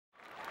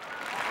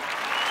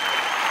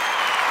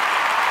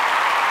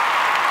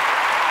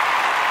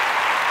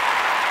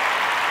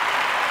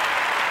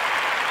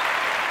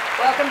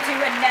Welcome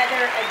to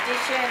another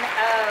edition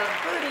of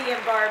Booty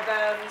and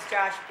Baribeau. He's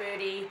Josh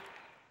Booty.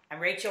 I'm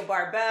Rachel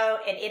Baribeau,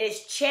 and it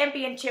is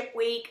championship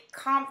week,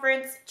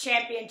 conference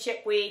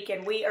championship week,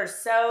 and we are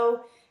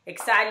so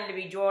excited to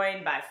be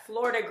joined by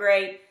Florida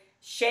great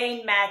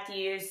Shane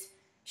Matthews.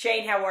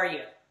 Shane, how are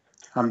you?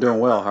 I'm doing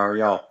well. How are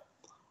y'all?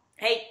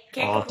 Hey,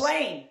 can't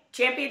complain.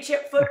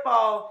 Championship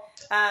football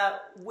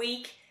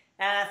week,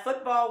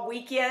 football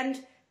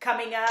weekend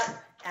coming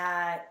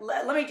up.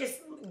 Let me just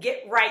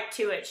get right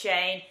to it,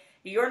 Shane.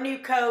 Your new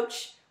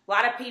coach. A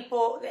lot of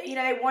people,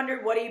 they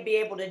wondered what he'd be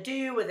able to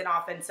do with an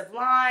offensive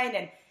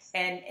line,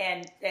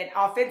 and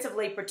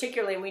offensively,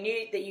 particularly, we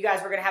knew that you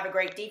guys were going to have a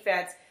great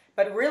defense,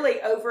 but really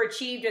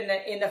overachieved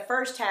in the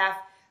first half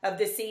of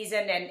the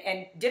season,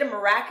 and did a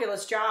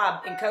miraculous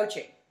job in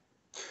coaching.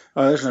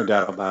 There's no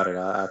doubt about it.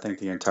 I think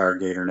the entire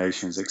Gator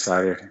Nation is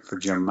excited for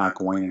Jim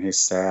McElwain and his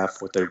staff,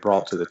 what they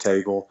brought to the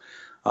table.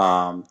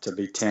 To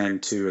be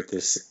 10-2 at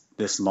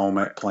this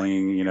moment,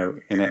 playing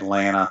in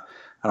Atlanta.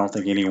 I don't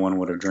think anyone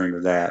would have dreamed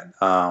of that.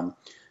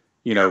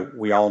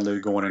 We all knew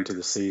going into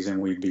the season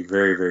we'd be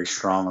very, very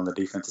strong on the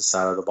defensive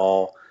side of the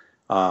ball.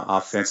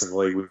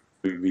 Offensively,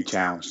 we'd be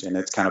challenged, and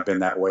it's kind of been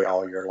that way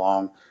all year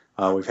long.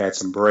 We've had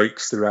some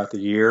breaks throughout the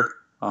year,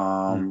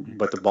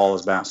 but the ball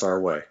has bounced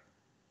our way.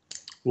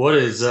 What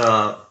is,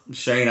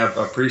 Shane, I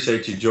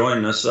appreciate you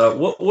joining us.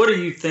 What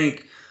do you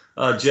think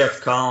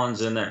Jeff Collins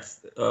and that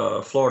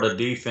Florida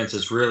defense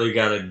has really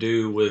got to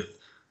do with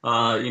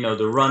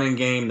the running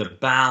game, the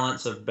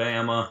balance of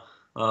Bama,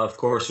 of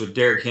course, with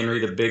Derrick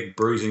Henry, the big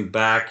bruising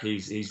back.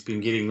 He's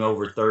been getting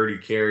over 30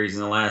 carries in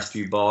the last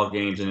few ball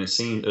games, and it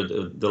seemed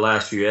the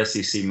last few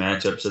SEC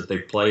matchups that they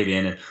played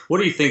in. And what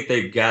do you think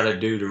they've got to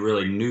do to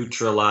really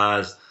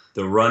neutralize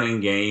the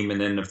running game,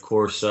 and then, of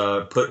course,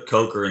 put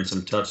Coker in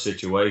some tough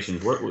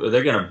situations? Are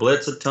they going to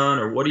blitz a ton,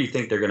 or what do you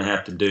think they're going to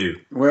have to do?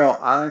 Well,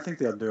 I think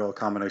they'll do a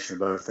combination of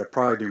both. They'll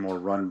probably do more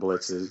run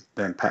blitzes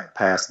than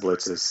pass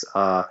blitzes.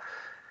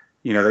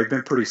 They've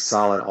been pretty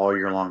solid all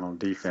year long on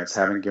defense,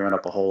 haven't given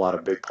up a whole lot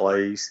of big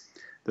plays.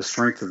 The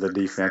strength of the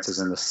defense is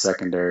in the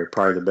secondary,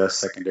 probably the best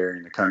secondary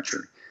in the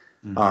country.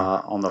 Mm-hmm.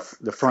 On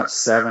the front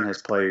seven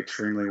has played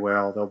extremely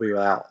well. They'll be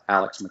without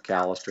Alex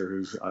McAllister,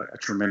 who's a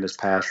tremendous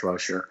pass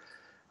rusher.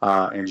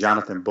 And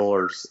Jonathan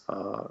Buller's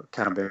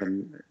kind of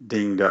been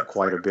dinged up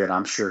quite a bit.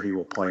 I'm sure he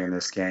will play in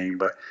this game.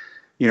 But,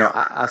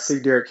 I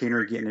see Derrick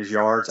Henry getting his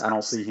yards. I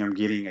don't see him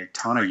getting a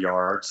ton of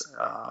yards.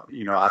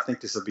 I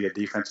think this will be a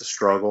defensive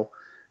struggle.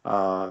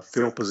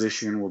 Field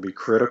position will be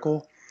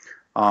critical.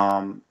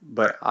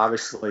 But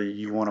obviously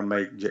you want to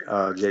make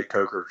Jake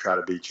Coker try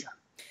to beat you.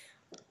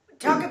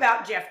 Talk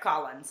about Jeff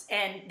Collins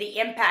and the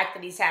impact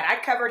that he's had.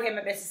 I covered him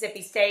at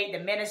Mississippi State, the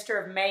Minister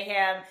of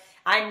Mayhem.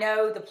 I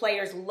know the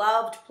players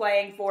loved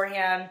playing for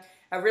him,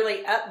 a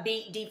really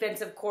upbeat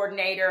defensive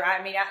coordinator.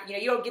 I mean,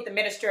 you don't get the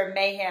Minister of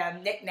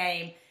Mayhem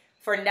nickname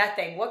for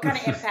nothing. What kind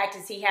of impact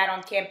has he had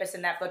on campus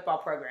in that football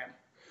program?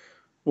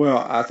 Well,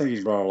 I think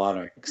he's brought a lot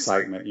of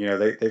excitement.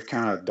 They've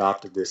kind of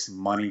adopted this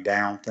money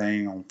down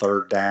thing on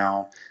third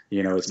down.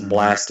 It's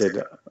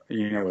blasted,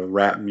 with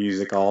rap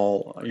music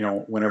all,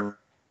 whenever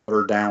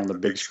they're down on the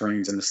big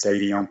screens in the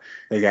stadium.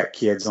 They got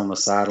kids on the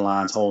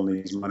sidelines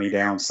holding these money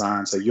down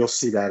signs. So you'll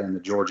see that in the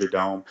Georgia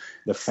Dome.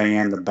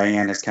 The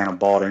band has kind of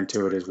bought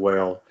into it as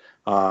well.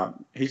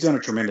 He's done a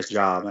tremendous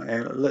job.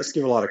 And let's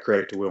give a lot of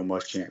credit to Will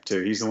Muschamp,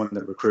 too. He's the one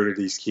that recruited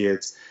these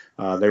kids.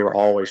 They were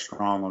always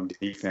strong on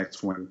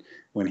defense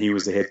when he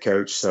was the head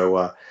coach.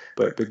 So,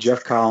 but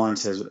Jeff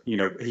Collins has,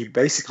 he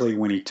basically,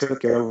 when he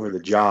took over the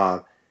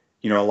job,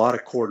 a lot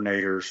of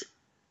coordinators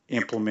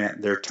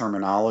implement their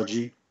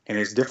terminology, and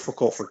it's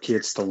difficult for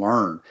kids to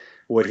learn.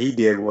 What he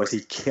did was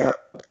he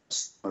kept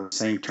the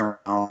same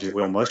terminology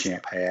Will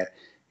Muschamp had,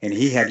 and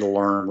he had to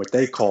learn what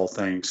they call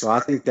things. So I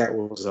think that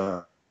was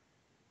a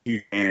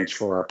huge advantage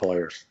for our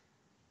players.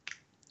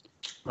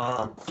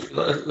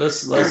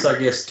 Let's I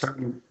guess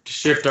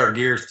shift our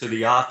gears to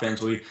the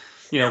offense. We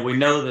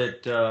know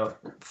that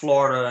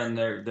Florida and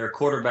their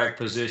quarterback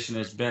position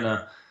has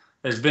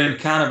been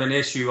kind of an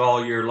issue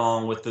all year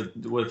long with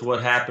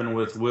what happened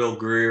with Will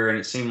Grier, and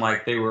it seemed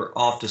like they were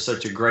off to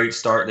such a great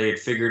start. They had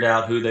figured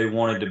out who they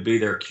wanted to be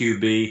their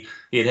QB.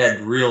 He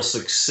had real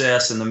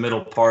success in the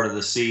middle part of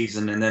the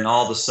season, and then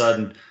all of a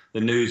sudden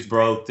the news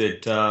broke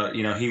that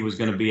he was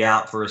going to be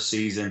out for a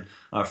season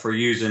for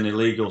using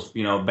illegal,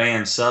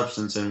 banned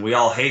substance, and we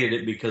all hated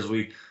it because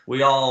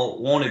we all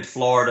wanted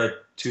Florida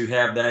to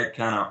have that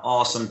kind of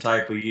awesome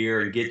type of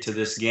year and get to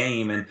this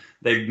game, and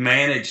they've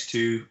managed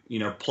to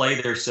play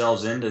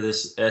themselves into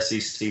this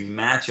SEC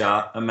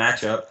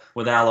matchup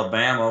with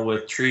Alabama,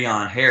 with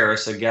Treon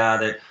Harris, a guy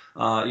that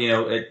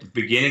at the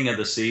beginning of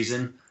the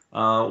season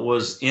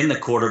was in the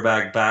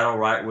quarterback battle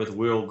right with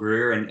Will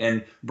Grier,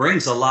 and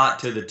brings a lot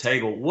to the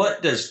table.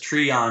 What does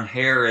Treon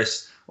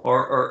Harris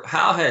or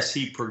how has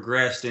he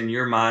progressed in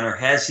your mind, or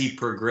has he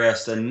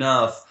progressed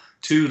enough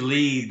to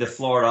lead the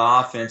Florida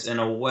offense in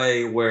a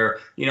way where,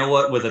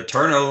 with a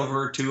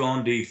turnover or two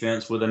on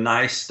defense, with a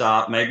nice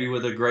stop, maybe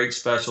with a great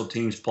special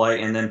teams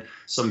play, and then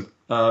some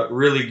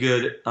really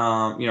good,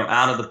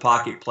 out of the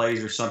pocket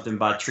plays or something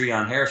by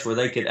Treon Harris where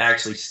they could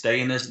actually stay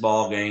in this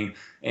ball game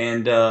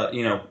and,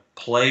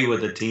 play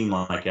with a team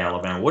like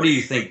Alabama. What do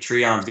you think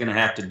Treon's going to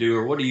have to do,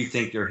 or what do you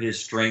think are his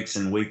strengths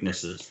and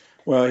weaknesses?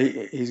 Well,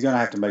 he's going to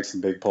have to make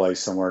some big plays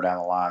somewhere down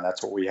the line.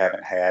 That's what we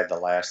haven't had the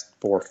last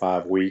 4 or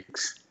 5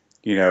 weeks.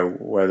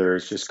 Whether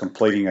it's just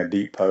completing a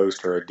deep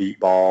post or a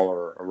deep ball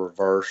or a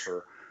reverse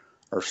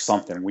or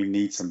something. We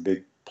need some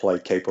big play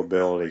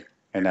capability,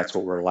 and that's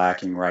what we're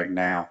lacking right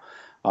now.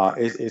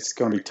 It's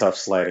going to be tough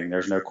sledding.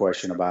 There's no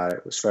question about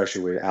it,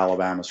 especially with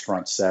Alabama's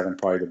front seven,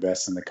 probably the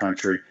best in the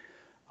country.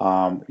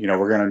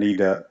 We're going to need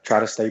to try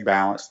to stay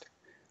balanced.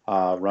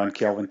 Run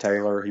Kelvin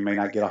Taylor. He may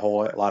not get a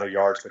whole lot of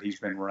yards, but he's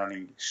been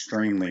running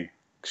extremely,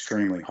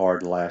 extremely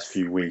hard the last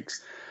few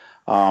weeks.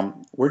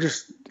 We're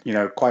just,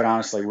 quite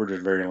honestly, we're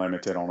just very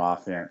limited on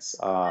offense.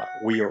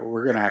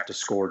 We're going to have to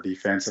score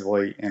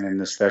defensively and in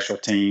the special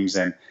teams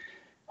and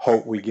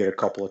hope we get a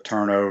couple of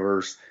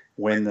turnovers,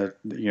 win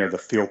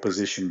the field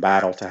position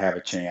battle to have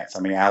a chance. I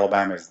mean,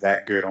 Alabama is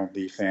that good on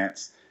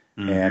defense,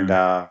 and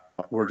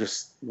we're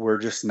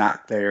just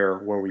not there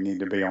where we need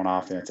to be on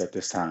offense at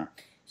this time.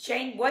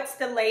 Shane, what's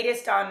the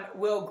latest on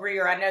Will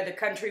Grier? I know the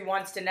country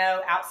wants to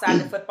know outside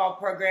the football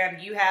program.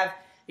 You have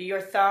your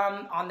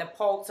thumb on the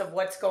pulse of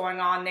what's going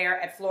on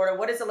there at Florida.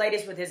 What is the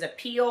latest with his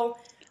appeal?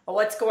 Or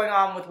what's going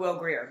on with Will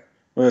Grier?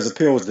 Well, his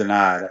appeal was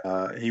denied.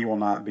 He will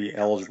not be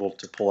eligible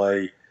to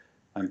play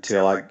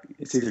until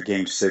it's either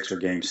Game 6 or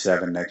Game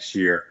 7 next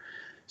year.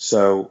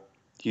 So,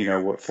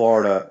 what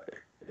Florida,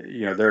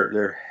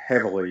 they're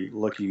heavily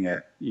looking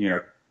at,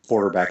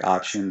 quarterback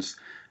options,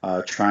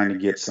 trying to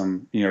get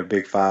some,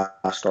 big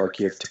 5-star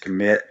kids to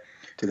commit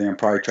to them,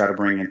 probably try to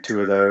bring in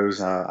 2 of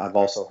those. I've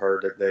also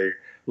heard that they're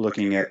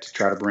looking at to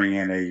try to bring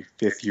in a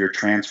 5th-year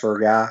transfer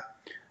guy,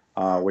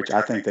 which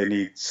I think they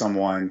need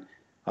someone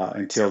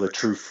until the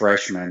true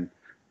freshmen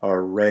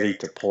are ready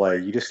to play.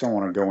 You just don't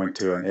want to go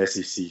into an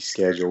SEC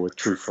schedule with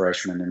true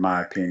freshmen, in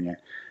my opinion.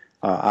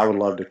 I would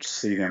love to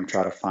see them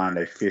try to find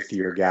a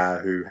 5th-year guy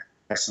who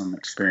has some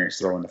experience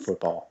throwing the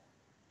football.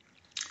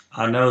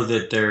 I know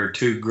that there are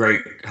 2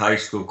 great high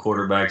school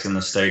quarterbacks in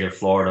the state of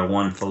Florida.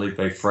 One,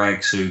 Felipe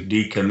Franks, who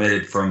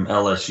decommitted from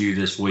LSU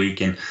this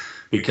week, and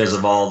because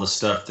of all the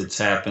stuff that's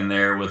happened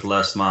there with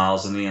Les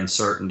Miles and the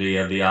uncertainty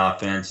of the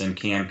offense, and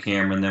Cam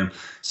Cameron, them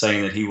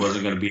saying that he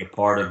wasn't going to be a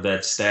part of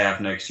that staff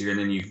next year. And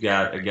then you've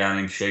got a guy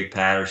named Shea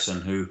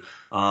Patterson, who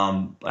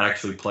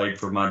actually played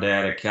for my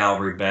dad at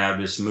Calvary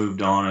Baptist,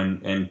 moved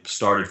on and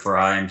started for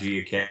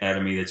IMG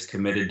Academy, that's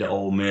committed to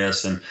Ole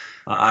Miss. And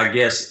I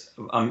guess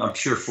I'm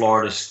sure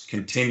Florida's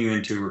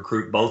continuing to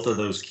recruit both of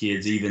those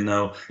kids, even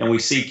though, and we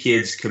see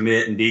kids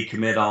commit and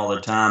decommit all the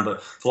time,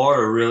 but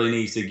Florida really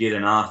needs to get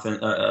an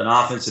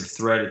offensive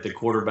threat at the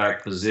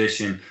quarterback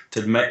position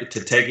to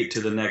take it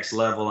to the next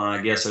level. And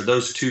I guess, are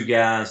those 2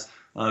 guys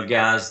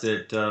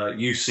that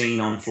you've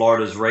seen on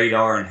Florida's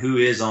radar, and who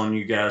is on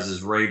you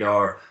guys'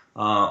 radar?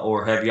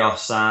 Or have y'all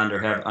signed,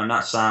 or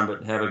not signed,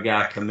 but have a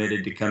guy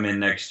committed to come in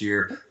next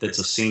year that's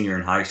a senior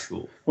in high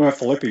school? Well,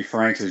 Felipe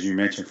Franks, as you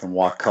mentioned, from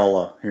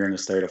Wakulla here in the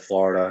state of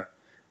Florida,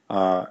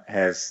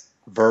 has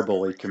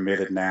verbally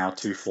committed now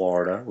to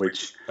Florida,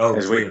 which,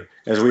 as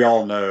we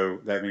all know,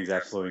 that means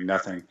absolutely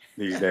nothing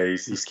these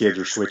days. These kids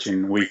are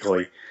switching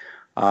weekly.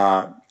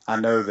 I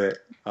know that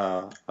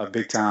a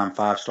big-time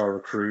 5-star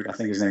recruit, I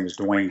think his name is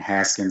Dwayne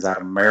Haskins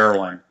out of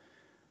Maryland,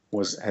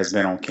 has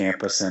been on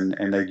campus, and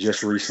they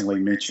just recently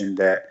mentioned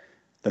that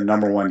the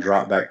number 1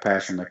 drop back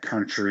passer in the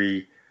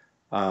country,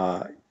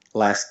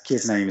 last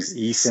kid's name is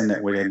Eason,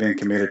 that had been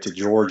committed to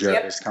Georgia,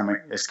 Yep.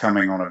 is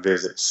coming on a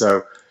visit.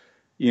 So,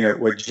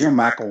 what Jim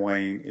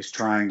McElwain is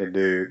trying to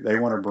do, they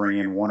want to bring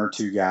in 1 or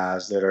 2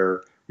 guys that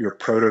are your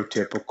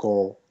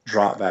prototypical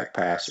drop back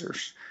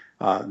passers.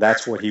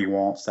 That's what he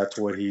wants. That's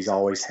what he's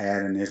always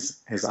had in his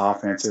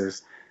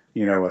offenses. A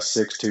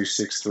 6'2",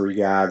 6'3"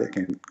 guy that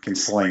can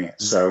sling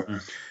it. So.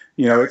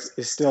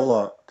 It's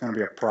still going to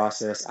be a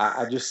process.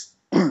 I just,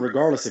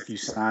 regardless if you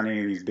sign any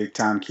of these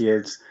big-time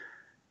kids,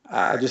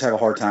 I just have a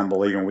hard time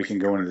believing we can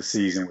go into the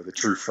season with a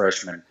true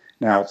freshman.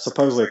 Now,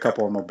 supposedly a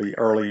couple of them will be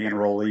early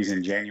enrollees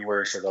in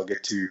January, so they'll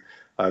get to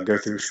go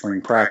through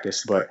spring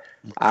practice. But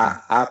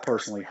I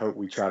personally hope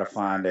we try to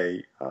find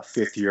a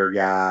 5th-year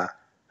guy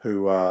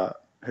who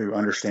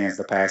understands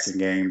the passing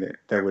game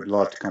that would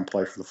love to come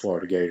play for the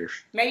Florida Gators.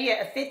 Maybe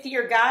a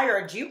 5th-year guy or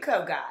a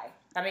JUCO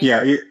guy.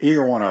 Yeah,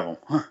 either one of them.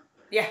 Huh.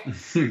 Yeah.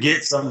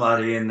 Get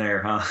somebody in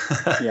there,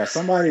 huh? Yeah,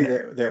 somebody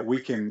that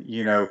we can,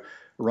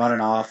 run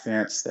an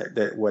offense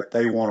that what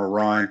they want to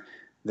run,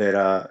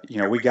 that,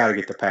 we got to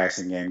get the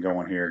passing game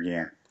going here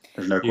again.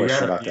 There's no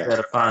question about that. You got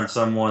to find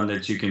someone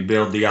that you can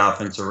build the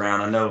offense around.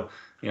 I know,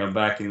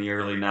 back in the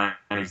early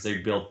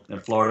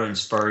 90s, Florida and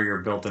Spurrier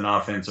built an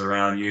offense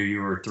around you.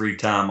 You were a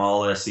 3-time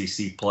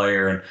All-SEC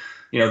player, and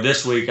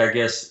this week, I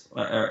guess,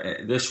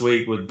 this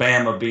week with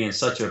Bama being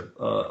such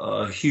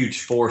a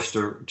huge force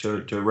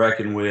to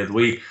reckon with,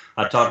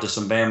 I talked to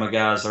some Bama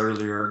guys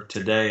earlier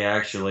today,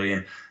 actually,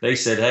 and they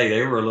said, hey,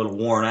 they were a little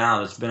worn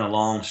out. It's been a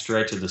long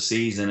stretch of the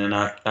season, and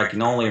I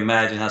can only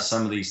imagine how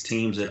some of these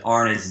teams that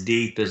aren't as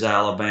deep as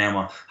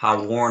Alabama,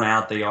 how worn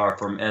out they are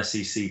from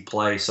SEC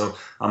play. So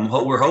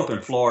we're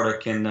hoping Florida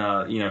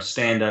can,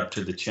 stand up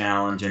to the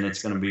challenge, and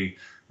it's going to be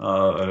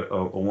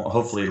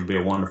hopefully it'll be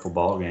a wonderful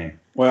ball game.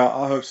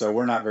 Well, I hope so.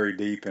 We're not very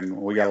deep, and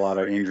we got a lot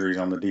of injuries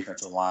on the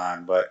defensive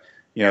line. But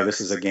this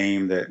is a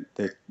game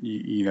that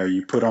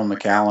you put on the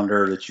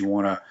calendar that you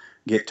want to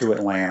get to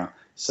Atlanta.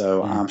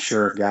 So I'm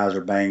sure if guys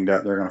are banged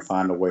up, they're going to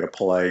find a way to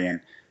play. And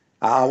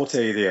I will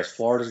tell you this: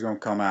 Florida's going to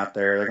come out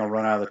there. They're going to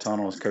run out of the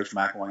tunnel, as Coach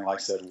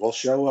McElwain said. We'll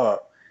show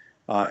up,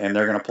 and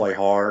they're going to play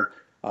hard.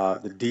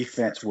 The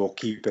defense will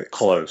keep it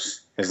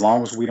close. As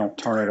long as we don't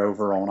turn it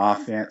over on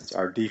offense,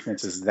 our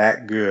defense is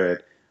that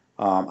good.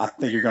 I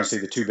think you're going to see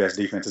the two best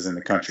defenses in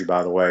the country,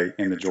 by the way,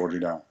 in the Georgia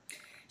Dome.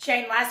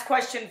 Shane, last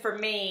question for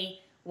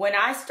me. When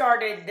I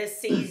started this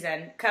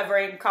season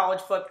covering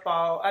college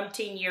football,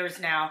 umpteen years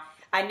now,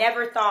 I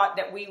never thought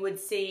that we would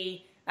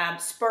see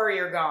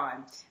Spurrier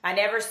gone. I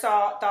never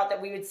thought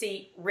that we would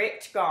see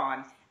Richt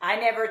gone. I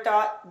never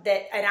thought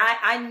that, and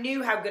I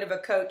knew how good of a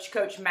coach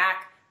Coach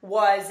Mack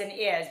was and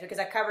is because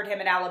I covered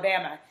him at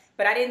Alabama,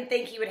 but I didn't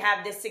think he would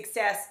have this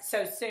success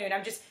so soon.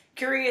 I'm just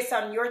curious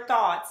on your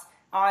thoughts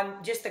on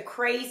just the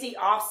crazy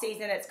offseason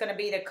that's going to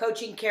be the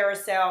coaching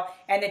carousel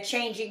and the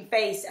changing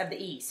face of the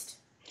East.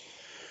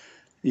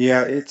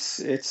 Yeah,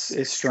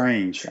 it's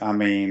strange. I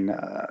mean,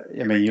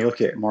 you look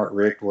at Mark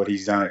Richt, what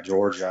he's done at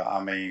Georgia.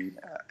 I mean,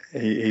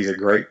 he's a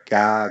great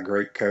guy,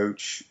 great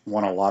coach,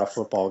 won a lot of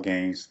football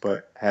games,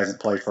 but hasn't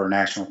played for a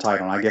national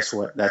title. And I guess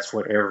that's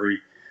what every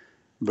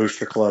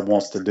booster club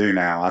wants to do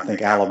now. I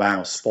think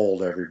Alabama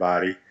spoiled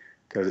everybody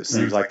because it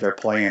seems like they're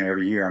playing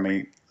every year. I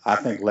mean, I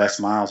think Les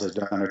Miles has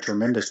done a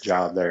tremendous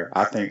job there.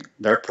 I think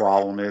their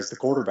problem is the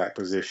quarterback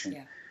position.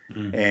 Yeah.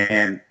 Mm-hmm.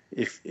 And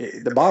if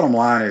the bottom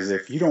line is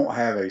if you don't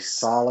have a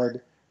solid,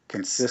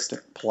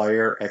 consistent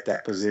player at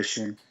that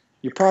position,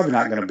 you're probably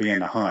not going to be in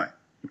the hunt.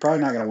 You're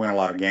probably not going to win a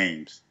lot of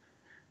games.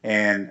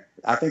 And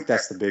I think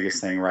that's the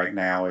biggest thing right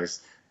now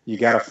is you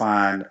got to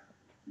find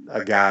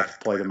a guy to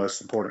play the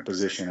most important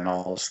position in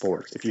all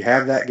sports. If you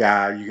have that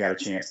guy, you got a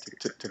chance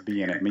to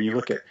be in it. I mean, you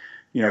look at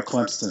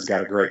Clemson's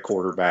got a great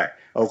quarterback.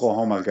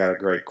 Oklahoma's got a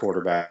great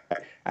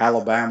quarterback.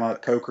 Alabama,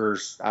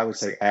 Coker's, I would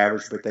say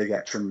average, but they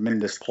got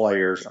tremendous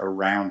players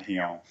around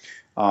him.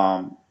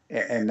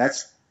 And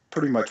that's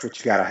pretty much what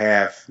you got to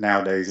have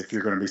nowadays if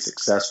you're going to be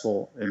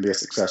successful and be a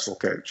successful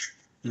coach.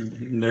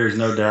 There's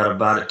no doubt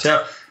about it.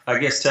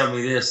 Tell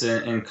me this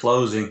in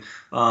closing.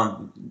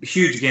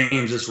 Huge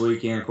games this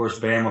weekend. Of course,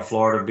 Bama,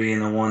 Florida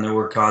being the one that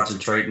we're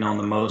concentrating on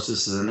the most.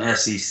 This is an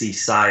SEC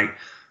site.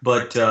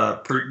 But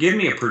give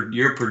me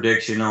your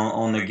prediction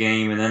on the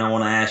game, and then I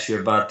want to ask you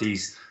about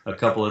a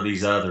couple of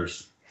these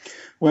others.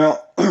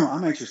 Well,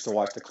 I'm anxious to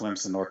watch the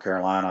Clemson, North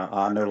Carolina.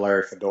 I know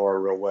Larry Fedora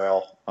real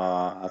well.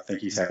 I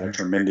think he's had a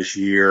tremendous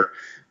year.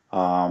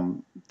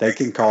 They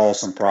can cause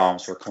some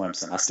problems for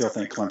Clemson. I still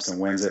think Clemson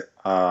wins it.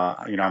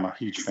 I'm a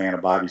huge fan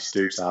of Bobby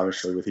Stoops,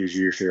 obviously, with his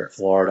years here at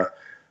Florida.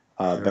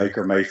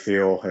 Baker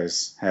Mayfield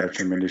has had a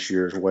tremendous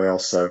year as well.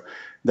 So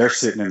they're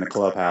sitting in the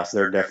clubhouse.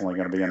 They're definitely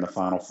going to be in the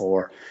Final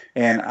Four.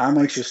 And I'm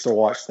anxious to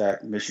watch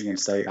that Michigan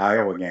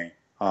State-Iowa game.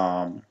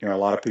 A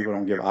lot of people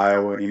don't give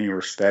Iowa any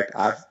respect.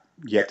 I've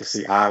yet to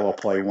see Iowa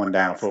play one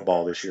down of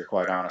football this year,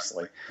 quite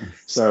honestly.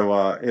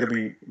 So it'll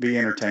be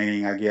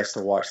entertaining, I guess,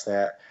 to watch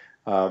that.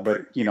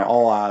 But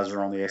all eyes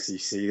are on the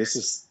SEC.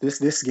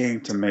 This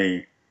game to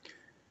me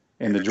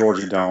in the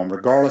Georgia Dome,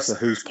 regardless of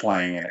who's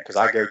playing in it, because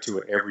I go to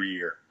it every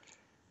year,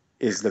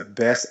 is the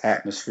best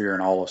atmosphere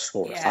in all of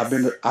sports. Yes.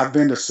 I've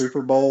been to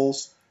Super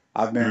Bowls,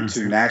 I've been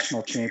to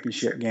national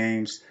championship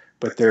games,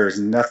 but there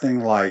is nothing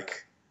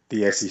like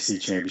the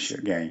SEC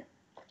championship game.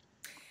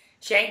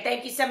 Shane,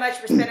 thank you so much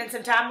for spending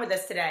some time with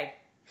us today.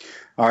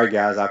 All right,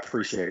 guys, I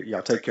appreciate it.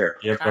 Y'all take care.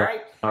 Yep.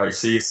 All right.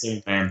 See you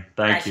soon, man.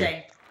 Thank you.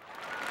 Shane.